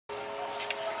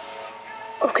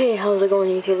Okay, how's it going,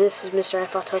 YouTube? This is Mr.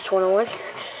 iPod Touch 101 here.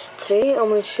 Today I'm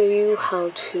going to show you how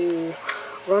to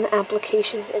run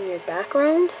applications in your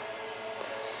background.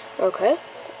 Okay.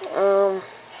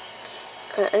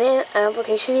 Any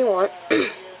application you want.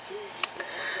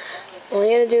 All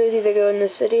you gotta do is either go into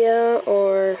Cydia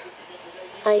or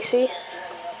Icy.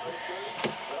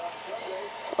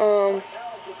 So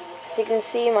you can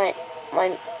see my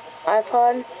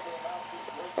iPod.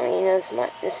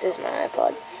 This is my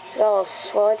iPod. It's got a little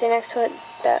swirly thing next to it.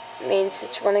 That means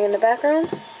it's running in the background.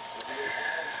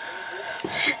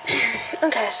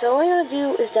 Okay, so all you gotta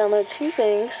do is download two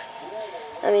things.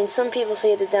 I mean, some people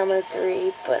say you have to download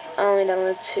 3, but I only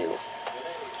download 2.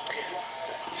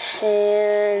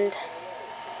 And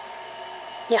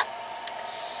yeah,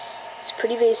 it's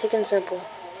pretty basic and simple.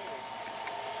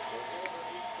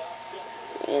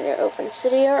 Either open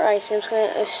Cydia or Icy. I'm just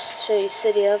gonna show you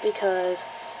Cydia because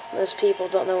most people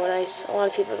don't know what Icy. A lot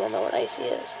of people don't know what Icy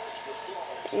is.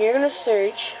 And you're gonna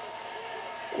search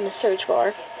in the search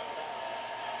bar.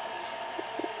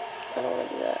 I don't want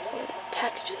to do that.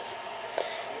 Packages.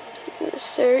 You're gonna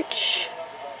search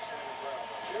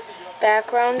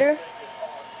backgrounder.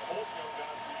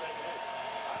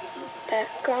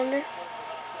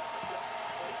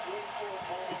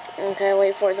 Okay,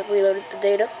 wait for it to reload the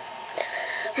data.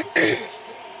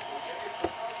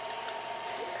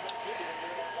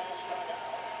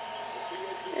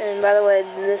 And by the way,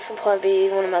 this will probably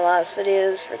be one of my last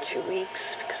videos for 2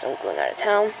 weeks because I'm going out of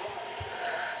town.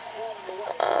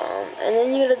 And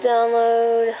then you gotta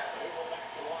download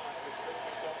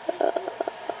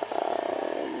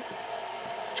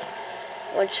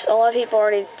which a lot of people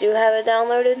already do have it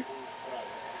downloaded,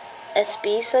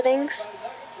 SB settings.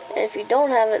 And if you don't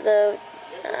have it though,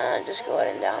 just go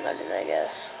ahead and download it, I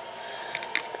guess.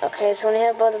 Okay, so when you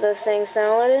have both of those things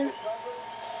downloaded,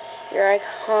 your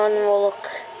icon will look,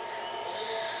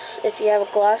 if you have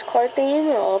a glass card theme,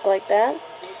 it'll look like that.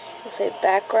 It'll say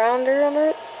backgrounder under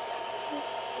it.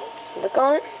 Click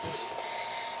on it,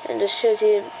 and it just shows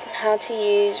you how to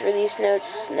use release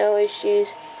notes, no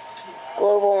issues,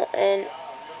 global, and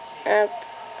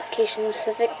application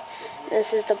specific.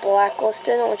 This is the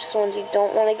blacklisted, which is the ones you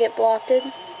don't want to get blocked.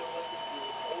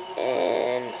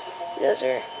 And so those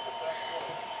are.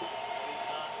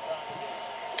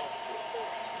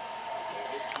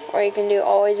 Or you can do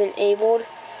always enabled,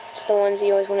 just the ones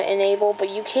you always want to enable, but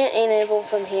you can't enable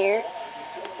from here.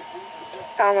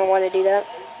 I don't know why they do that.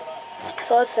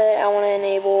 So let's say I want to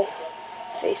enable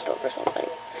Facebook or something.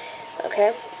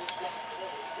 Okay.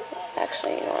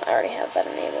 Actually, you know what? I already have that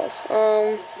enabled.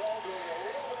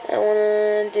 I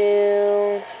want to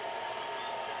do,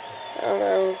 I don't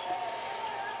know.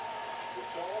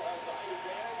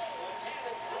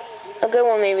 A good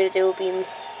one maybe to do would be,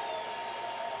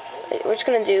 we're just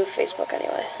going to do Facebook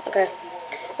anyway. Okay.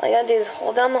 All you got to do is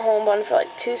hold down the home button for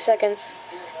like 2 seconds.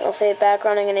 It'll say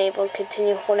backgrounding enabled.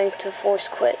 Continue holding to force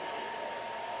quit.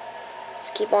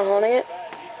 Just keep on holding it,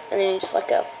 and then you just let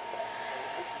go.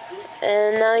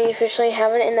 And now you officially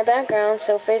have it in the background,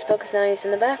 so Facebook is now used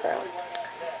in the background.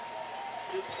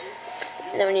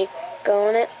 And then when you go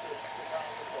on it,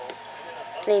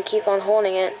 and you keep on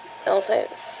holding it, it'll say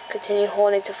continue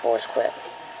holding to force quit.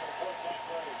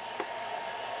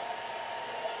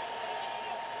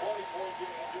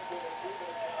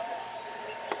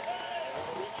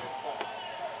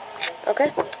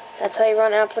 Okay, that's how you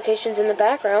run applications in the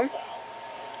background.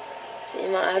 See,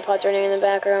 my iPod's running in the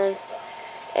background,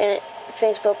 and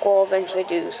Facebook will eventually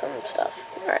do some stuff.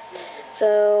 Alright,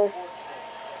 so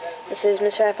this is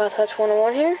Mr. iPod Touch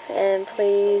 101 here, and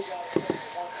please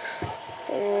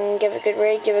give it a good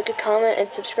rate, give it a good comment,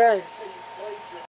 and subscribe.